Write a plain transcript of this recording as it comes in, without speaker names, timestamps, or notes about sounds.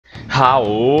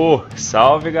Aô!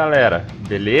 Salve galera!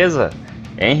 Beleza?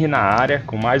 Henry na área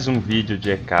com mais um vídeo de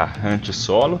EK Hunt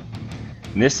Solo.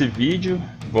 Nesse vídeo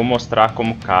vou mostrar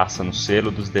como caça no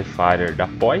selo dos Defilers da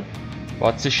PICPAY.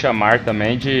 Pode se chamar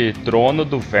também de Trono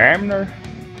do Verminor.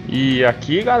 E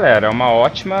aqui galera, é uma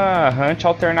ótima hunt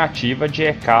alternativa de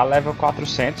EK level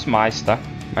 400+, tá?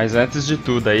 Mas antes de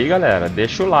tudo aí galera,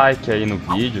 deixa o like aí no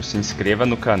vídeo, se inscreva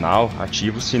no canal,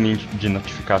 ativa o sininho de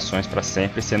notificações para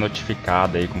sempre ser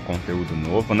notificado aí com conteúdo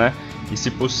novo, né? E se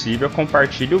possível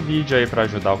compartilhe o vídeo aí para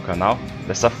ajudar o canal,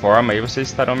 dessa forma aí vocês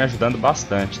estarão me ajudando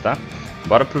bastante, tá?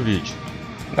 Bora pro vídeo.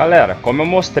 Galera, como eu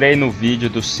mostrei no vídeo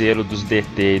do selo dos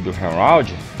DT e do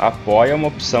Herald, a PICPAY é uma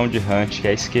opção de hunt que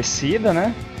é esquecida,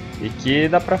 né? E que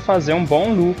dá para fazer um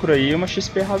bom lucro aí, uma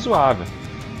XP razoável.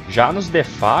 Já nos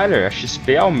Defilers, a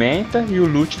XP aumenta e o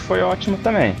loot foi ótimo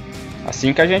também.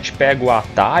 Assim que a gente pega o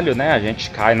atalho, né, a gente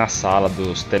cai na sala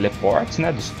dos teleportes,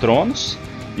 né, dos tronos.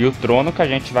 E o trono que a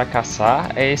gente vai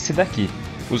caçar é esse daqui.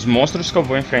 Os monstros que eu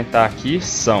vou enfrentar aqui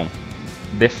são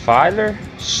Defiler,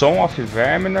 Son of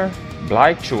Verminor,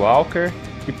 Blightwalker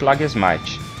e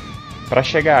Plaguesmith. Para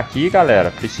chegar aqui, galera,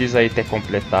 precisa aí ter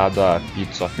completado a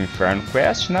Pix of INFERNO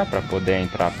Quest, né, para poder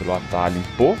entrar pelo atalho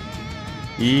em Pô.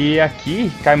 E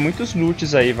aqui cai muitos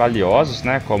loots aí valiosos,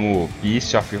 né, como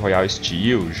Piece of Royal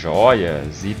Steel,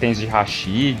 joias, itens de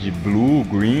Rashid, Blue,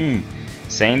 Green,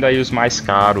 sendo aí os mais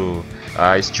caros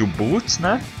a Steel Boots,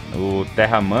 né, o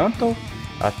Terra Mantle,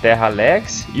 a Terra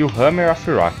Legs e o Hammer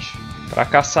of Rot. Para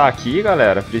caçar aqui,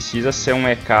 galera, precisa ser um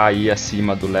EK aí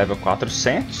acima do level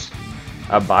 400.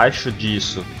 Abaixo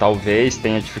disso, talvez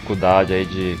tenha dificuldade aí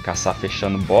de caçar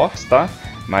fechando box, tá?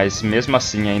 Mas mesmo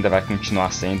assim ainda vai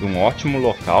continuar sendo um ótimo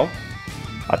local.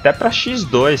 Até para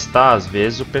X2, tá? Às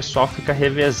vezes o pessoal fica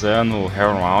revezando o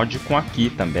Herald com aqui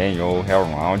também, ou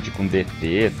Herald com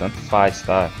DT, tanto faz,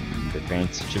 tá?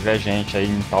 Depende se tiver gente aí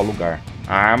em tal lugar.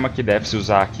 A arma que deve se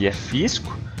usar aqui é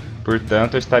Fisco,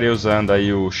 portanto eu estarei usando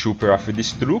aí o Super of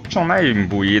Destruction, né?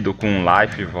 Imbuído com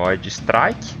Life Void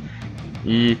Strike.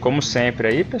 E como sempre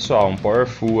aí pessoal, um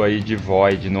Powerful aí de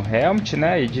Void no Helmet,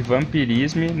 né, e de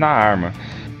Vampirismo na arma.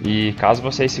 E caso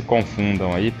vocês se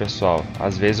confundam aí pessoal,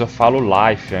 às vezes eu falo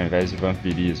Life ao invés de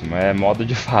Vampirismo, é modo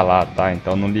de falar, tá?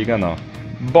 Então não liga não.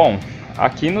 Bom,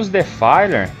 aqui nos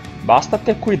Defilers, basta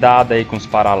ter cuidado aí com os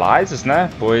Paralyzes, né,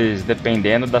 pois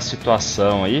dependendo da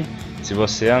situação aí, se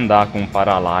você andar com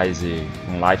Paralyze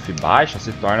com Life baixa,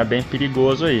 se torna bem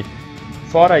perigoso aí.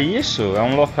 Fora isso, é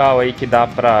um local aí que dá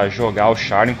pra jogar o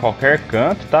char em qualquer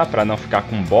canto, tá? Pra não ficar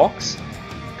com box,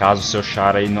 caso o seu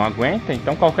char aí não aguenta.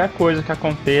 Então qualquer coisa que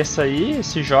aconteça aí,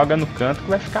 se joga no canto que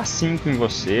vai ficar 5 em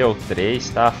você, ou 3,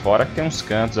 tá? Fora que tem uns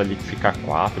cantos ali que fica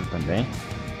 4 também.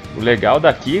 O legal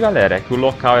daqui, galera, é que o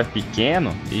local é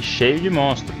pequeno e cheio de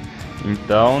monstro.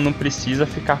 Então não precisa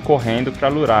ficar correndo pra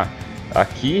lurar.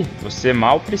 Aqui, você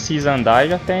mal precisa andar e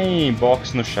já tem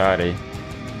box no char aí.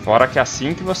 Fora que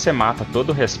assim que você mata todo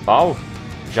o respawn,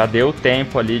 já deu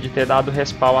tempo ali de ter dado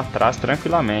respawn atrás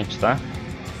tranquilamente, tá?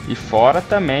 E fora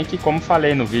também que, como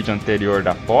falei no vídeo anterior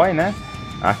da PICPAY, né?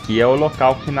 Aqui é o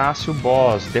local que nasce o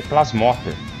boss Defilers,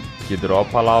 que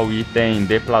dropa lá o item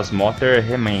Defilers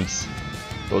Remains.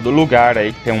 Todo lugar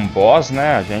aí que tem um boss,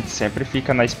 né? A gente sempre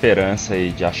fica na esperança aí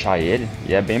de achar ele.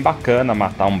 E é bem bacana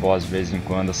matar um boss de vez em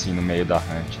quando assim no meio da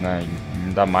hunt, né?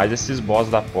 Ainda mais esses boss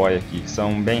da PICPAY aqui, que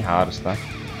são bem raros, tá?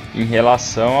 Em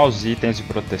relação aos itens de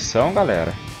proteção,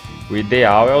 galera, o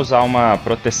ideal é usar uma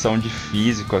proteção de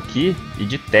físico aqui e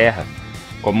de terra,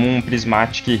 como um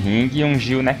Prismatic Ring e um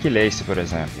Gil Necklace, por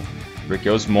exemplo. Porque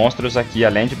os monstros aqui,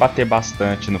 além de bater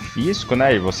bastante no físico,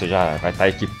 né, e você já vai estar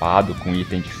equipado com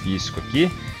item de físico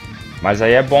aqui, mas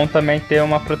aí é bom também ter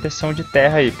uma proteção de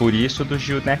terra aí, por isso do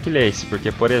Gil Necklace, porque,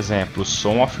 por exemplo, o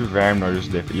Son of Verminor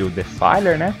e o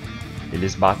Defiler, né,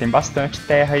 eles batem bastante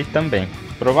terra aí também.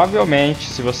 Provavelmente,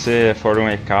 se você for um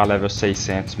EK level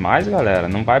 600+, galera,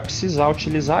 não vai precisar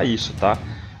utilizar isso, tá?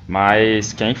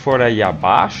 Mas quem for aí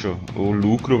abaixo, o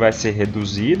lucro vai ser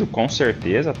reduzido, com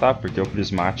certeza, tá? Porque o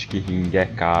Prismatic Ring é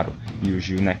caro e o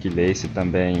Gil Necklace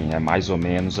também é mais ou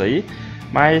menos aí.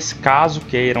 Mas caso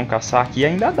queiram caçar aqui,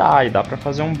 ainda dá, e dá pra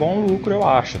fazer um bom lucro, eu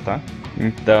acho, tá?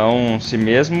 Então, se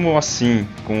mesmo assim,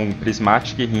 com o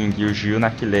Prismatic Ring e o Gil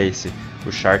Necklace,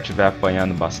 o char estiver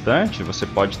apanhando bastante, você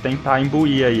pode tentar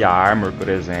imbuir aí a Armor, por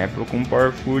exemplo, com um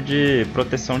Powerful de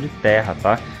proteção de terra,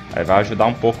 tá? Aí vai ajudar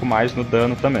um pouco mais no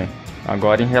dano também.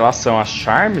 Agora em relação a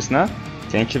Charms, né?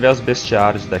 Quem tiver os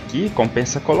bestiários daqui,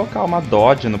 compensa colocar uma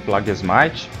Dodge no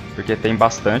Plaguesmith, porque tem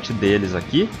bastante deles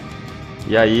aqui.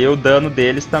 E aí o dano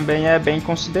deles também é bem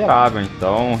considerável,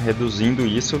 então reduzindo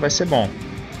isso vai ser bom.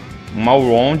 Uma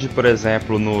Wound, por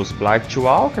exemplo, nos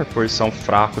Blightwalker, pois são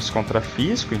fracos contra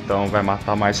físico, então vai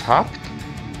matar mais rápido.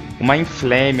 Uma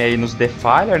Inflame aí nos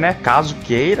Defilers, né? Caso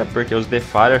queira, porque os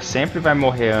Defilers sempre vai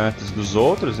morrer antes dos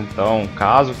outros, então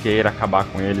caso queira acabar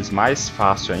com eles mais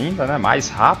fácil ainda, né? Mais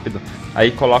rápido, aí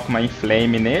coloca uma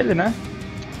Inflame nele, né?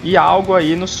 E algo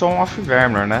aí no Son of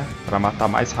Verminor, né? Para matar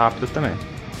mais rápido também.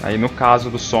 Aí no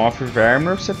caso do Son of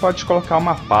Verminor, você pode colocar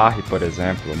uma Parry, por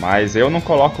exemplo, mas eu não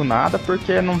coloco nada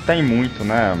porque não tem muito,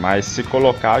 né? Mas se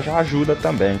colocar já ajuda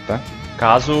também, tá?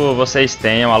 Caso vocês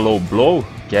tenham a Low Blow,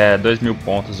 que é 2000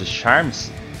 pontos de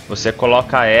Charms, você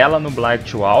coloca ela no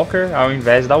Blightwalker ao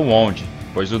invés da Wound,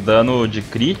 pois o dano de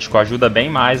crítico ajuda bem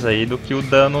mais aí do que o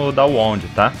dano da Wound,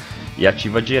 tá? E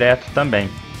ativa direto também.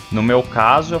 No meu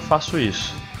caso eu faço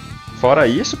isso. Fora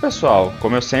isso, pessoal,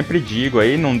 como eu sempre digo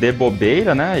aí, não dê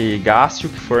bobeira, né? E gaste o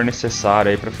que for necessário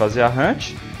aí para fazer a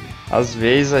hunt. Às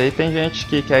vezes aí tem gente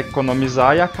que quer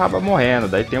economizar e acaba morrendo,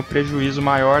 daí tem um prejuízo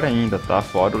maior ainda, tá?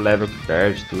 Fora o level que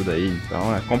perde, tudo aí,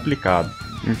 então é complicado.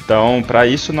 Então, para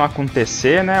isso não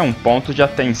acontecer, né, um ponto de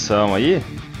atenção aí,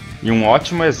 e um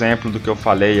ótimo exemplo do que eu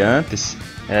falei antes,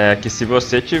 é que se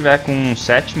você tiver com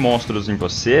 7 monstros em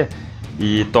você,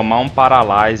 e tomar um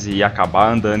Paralyze e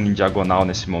acabar andando em diagonal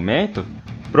nesse momento,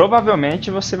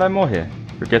 provavelmente você vai morrer.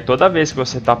 Porque toda vez que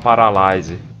você está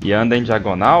Paralyze e anda em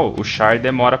diagonal, o Char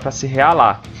demora para se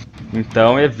realar.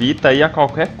 Então evita aí a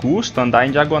qualquer custo andar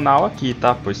em diagonal aqui,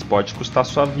 tá? Pois pode custar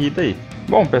sua vida aí.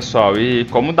 Bom, pessoal, e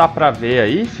como dá pra ver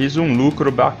aí, fiz um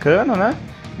lucro bacana, né?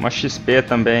 Uma XP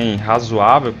também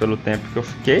razoável pelo tempo que eu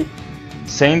fiquei.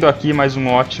 Sendo aqui mais um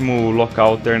ótimo local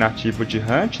alternativo de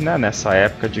hunt, né? Nessa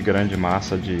época de grande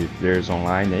massa de players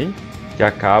online aí, que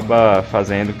acaba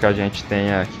fazendo que a gente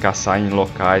tenha que caçar em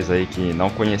locais aí que não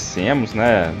conhecemos,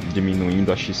 né?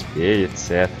 Diminuindo a XP,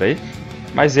 etc. aí.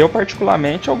 Mas eu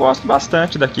particularmente eu gosto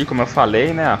bastante daqui, como eu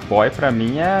falei, né? A POI pra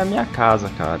mim é a minha casa,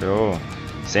 cara. Eu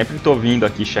sempre tô vindo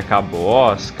aqui checar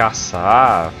boss,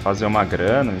 caçar, fazer uma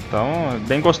grana, então é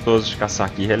bem gostoso de caçar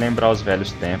aqui e relembrar os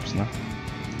velhos tempos, né?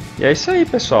 E é isso aí,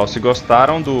 pessoal. Se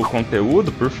gostaram do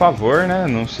conteúdo, por favor, né,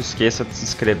 não se esqueça de se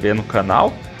inscrever no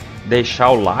canal, deixar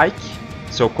o like,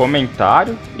 seu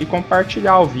comentário e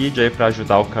compartilhar o vídeo aí para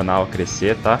ajudar o canal a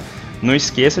crescer, tá? Não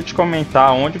esqueça de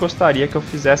comentar onde gostaria que eu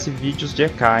fizesse vídeos de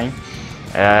EK, hein?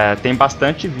 Tem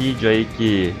bastante vídeo aí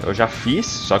que eu já fiz,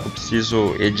 só que eu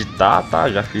preciso editar, tá?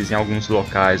 Já fiz em alguns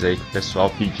locais aí que o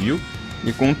pessoal pediu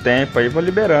e com o tempo aí vou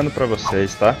liberando para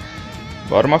vocês, tá?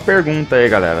 Agora uma pergunta aí,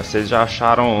 galera, vocês já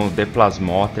acharam o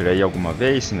Plaguesmith aí alguma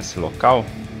vez nesse local?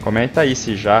 Comenta aí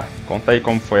se já, conta aí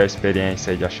como foi a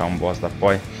experiência aí de achar um boss da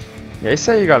POI. E é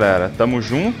isso aí, galera, tamo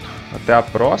junto, até a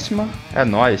próxima, é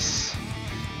nóis!